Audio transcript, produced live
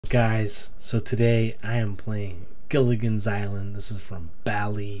Guys, so today I am playing Gilligan's Island. This is from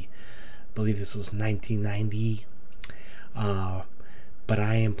Bally. I believe this was 1990. But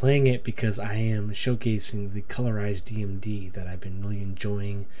I am playing it because I am showcasing the Colorized DMD that I've been really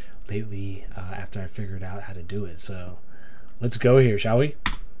enjoying lately after I figured out how to do it. So let's go here, shall we?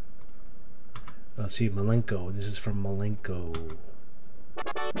 Let's see, Malenko. This is from Malenko.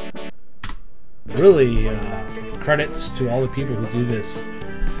 Really, credits to all the people who do this.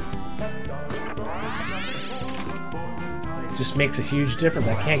 It just makes a huge difference.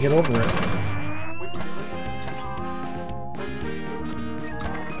 I can't get over it.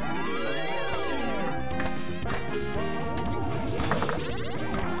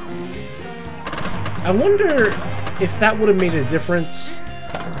 I wonder if that would have made a difference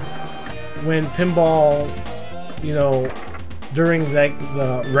when pinball, you know, during like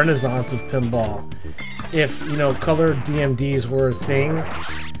the renaissance of pinball, if, you know, colored DMDs were a thing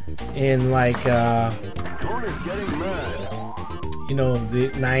in like you know, the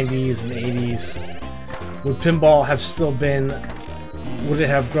 90s and 80s, would pinball have still been, would it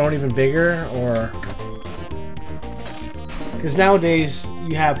have grown even bigger? Or because nowadays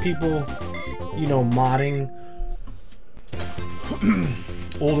you have people, you know, modding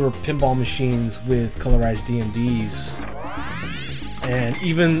older pinball machines with colorized DMDs. And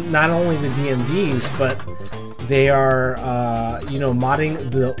even not only the DMDs, but they are, you know,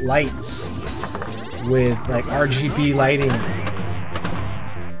 modding the lights with like RGB lighting,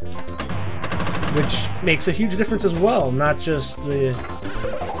 which makes a huge difference as well. Not just the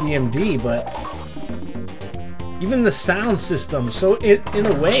DMD, but even the sound system. So in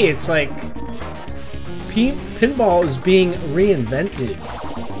a way, it's like pinball is being reinvented.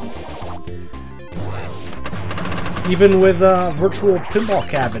 Even with virtual pinball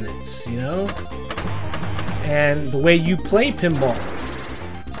cabinets, you know? And the way you play pinball.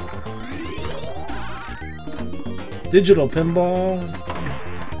 Digital pinball.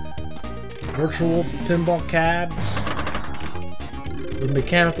 Virtual pinball cabs. With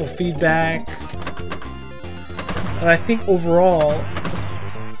mechanical feedback. And I think overall,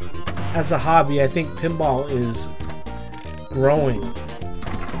 as a hobby, I think pinball is growing.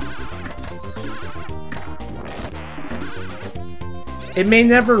 It may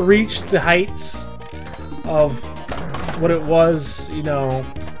never reach the heights of what it was, you know,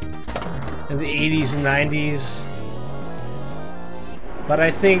 in the 80s and 90s. But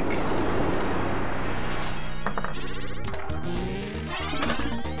I think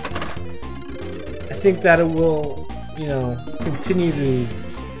that it will, you know, continue to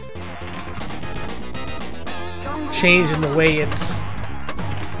change in the way it's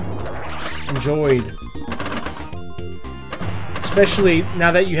enjoyed. Especially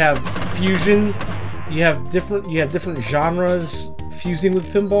now that you have fusion, you have different genres fusing with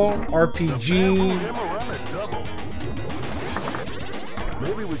pinball, RPG.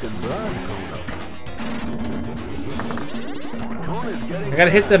 Maybe we can run. I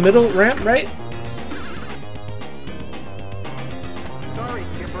gotta hit the middle ramp, right? Sorry,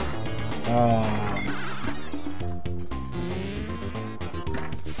 Skipper.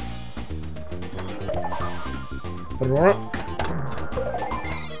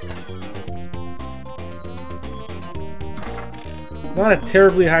 Not a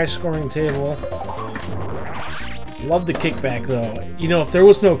terribly high scoring table. Love the kickback though. You know, if there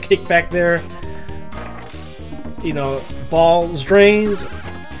was no kickback there, you know, balls drained,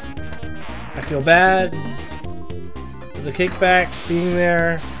 I feel bad. The kickback being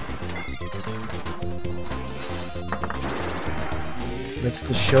there, lets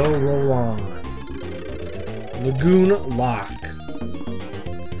the show roll on. Lagoon lock.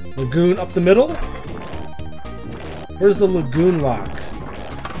 Lagoon up the middle? Where's the lagoon lock?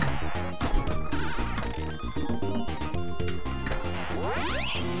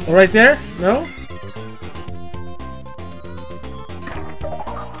 Oh, right there? No?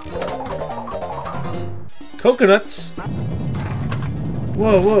 Coconuts?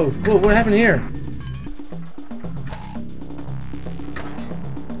 Whoa, whoa, whoa, what happened here?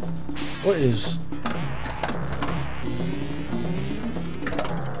 What is...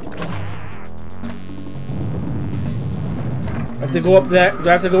 I have to go up that. Do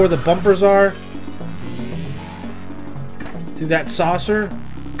I have to go where the bumpers are? To that saucer?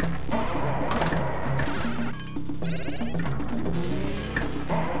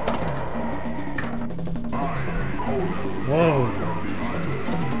 Whoa.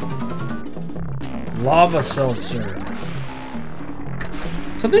 Lava seltzer.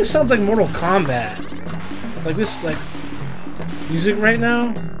 Something sounds like Mortal Kombat. Like this, like music right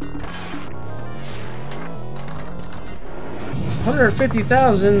now.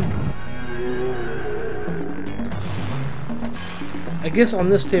 150,000. I guess on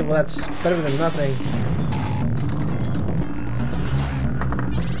this table that's better than nothing.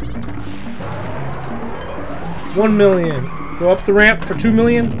 $1 million. Go up the ramp for $2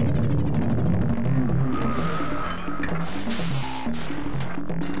 million.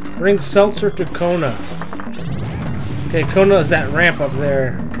 Bring Seltzer to Kona. Okay, Kona is that ramp up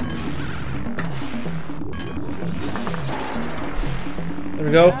there. There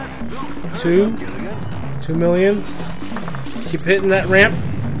we go. 2 million. Keep hitting that ramp.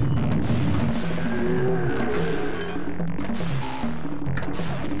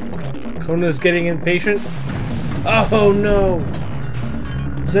 Kona is getting impatient. Oh no!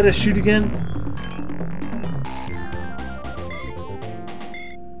 Is that a shoot again?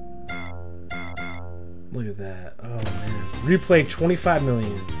 Look at that. Oh man. Replay 25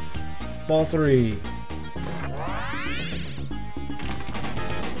 million. Ball 3.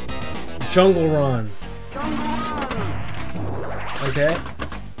 Jungle Run. Okay.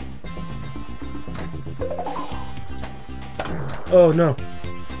 Oh no.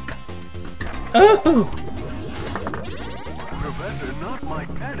 Oh! Professor, not my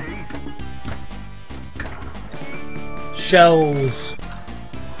penny. Shells.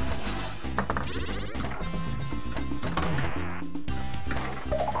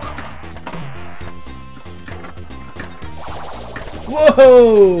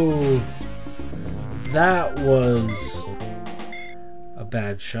 Whoa! That was a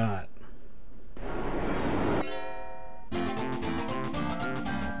bad shot.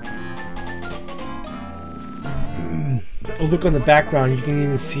 Oh, look on the background. You can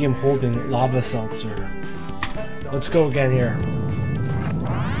even see him holding lava seltzer. Let's go again here.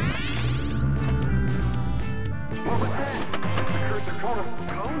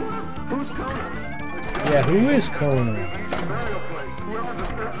 Yeah, who is Kona?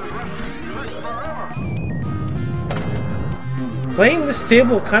 Playing this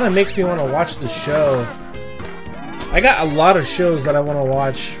table kind of makes me want to watch the show. I got a lot of shows that I want to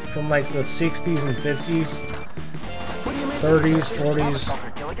watch from like the 60s and 50s, 30s, 40s.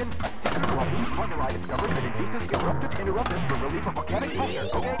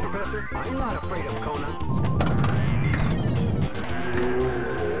 I'm not afraid of Kona.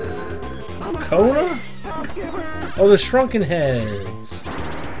 Kona? Oh, the shrunken heads.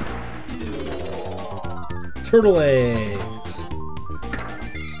 Turtle eggs.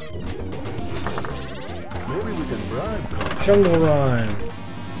 Maybe we can bribe Kona. Jungle Run.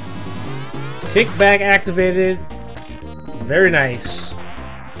 Kickback activated. Very nice.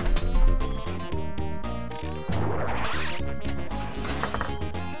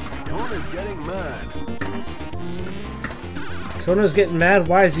 Kona's getting mad. Kona's getting mad?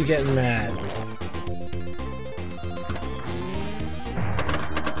 Why is he getting mad?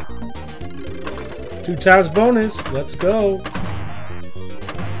 Two times bonus. Let's go.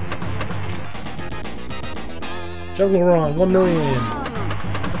 Jungle Run, 1 million.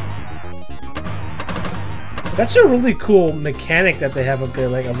 That's a really cool mechanic that they have up there,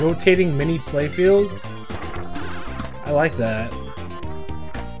 like a rotating mini playfield. I like that.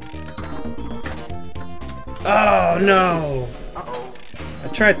 Oh no! I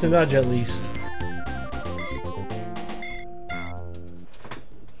tried to nudge at least.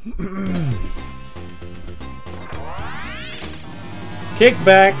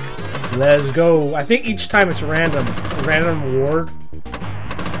 Kickback. Let's go. I think each time it's random. A random reward.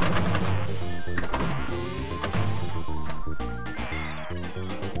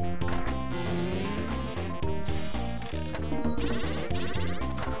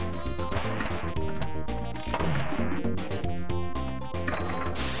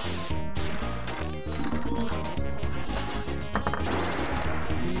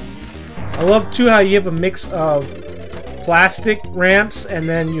 I love too how you have a mix of plastic ramps and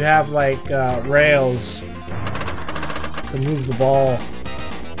then you have like rails to move the ball.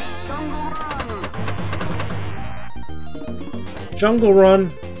 Jungle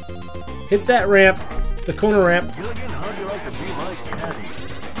Run. Hit that ramp, the Kona ramp. Gilligan, how'd you like to be my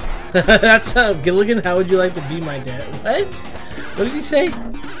caddy? That's Gilligan. How would you like to be my dad? What? What did he say?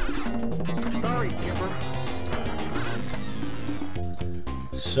 Sorry, Skipper.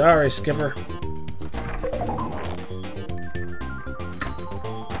 Sorry, Skipper.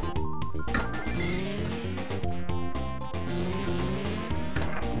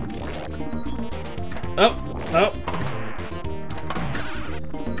 Oh, oh.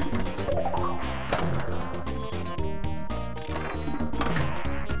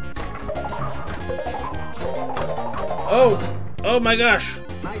 Oh, oh my gosh.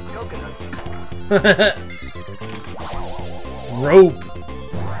 Nice coconut. rope.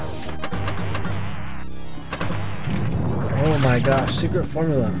 Oh my gosh, secret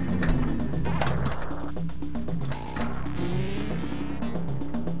formula.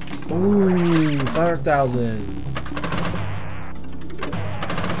 Ooh, 500,000.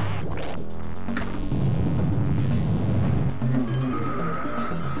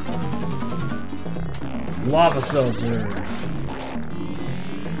 Lava seltzer.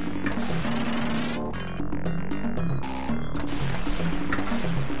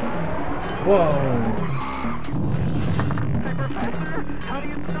 Whoa.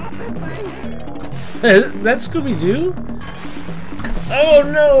 Is that Scooby-Doo? Oh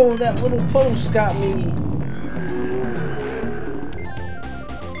no, that little post got me.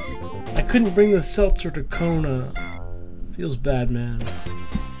 I couldn't bring the seltzer to Kona. Feels bad, man.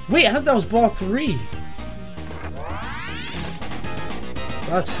 Wait, I thought that was ball 3.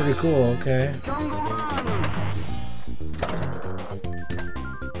 That's pretty cool, okay.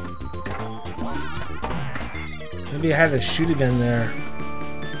 Maybe I had to shoot again there.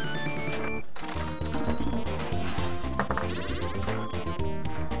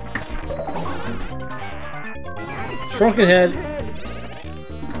 Shrunken head.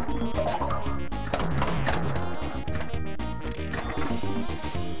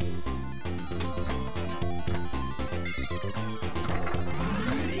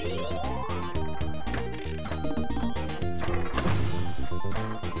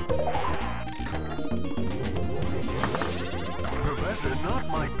 Professor, not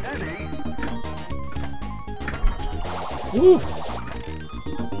my penny. Woo!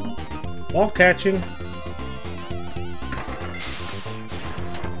 Ball catching.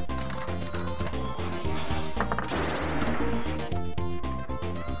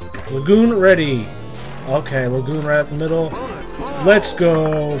 Lagoon ready. Okay, Lagoon right at the middle. Let's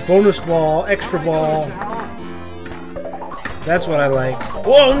go. Bonus ball, extra ball. That's what I like.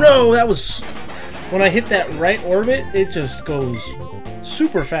 Oh no, that was... When I hit that right orbit, it just goes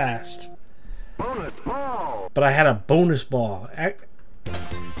super fast. But I had a bonus ball.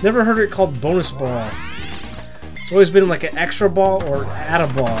 Never heard it called bonus ball. It's always been like an extra ball or add a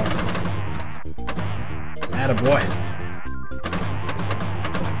ball. Add a boy.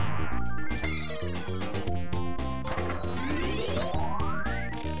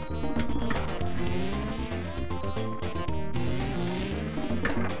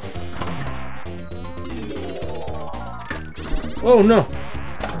 Oh no!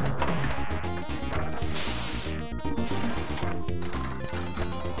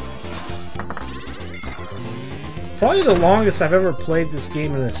 Probably the longest I've ever played this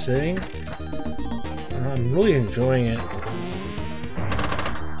game in a sitting. I'm really enjoying it.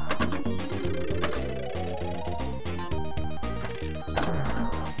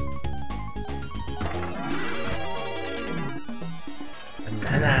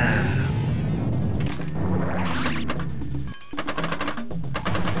 Banana.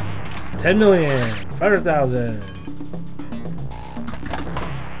 10 million, 500,000.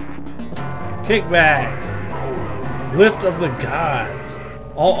 Kickback. Lift of the gods.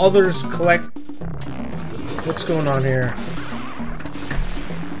 All others collect. What's going on here?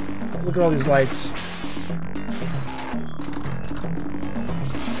 Look at all these lights.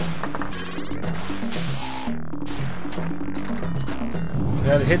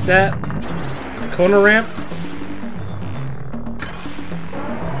 Gotta hit that. Kona ramp.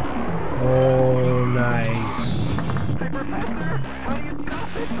 Oh, nice.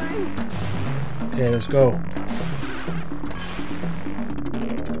 Okay, let's go.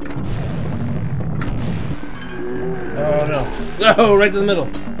 Oh no. Oh, right to the middle.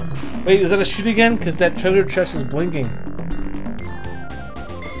 Wait, is that a shoot again? Because that treasure chest is blinking.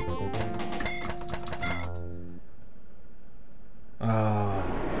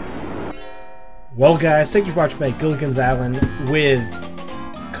 Well, guys, thank you for watching my Gilligan's Island with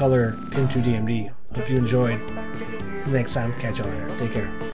color Pin2DMD. Hope you enjoyed. Till next time, catch y'all later. Take care.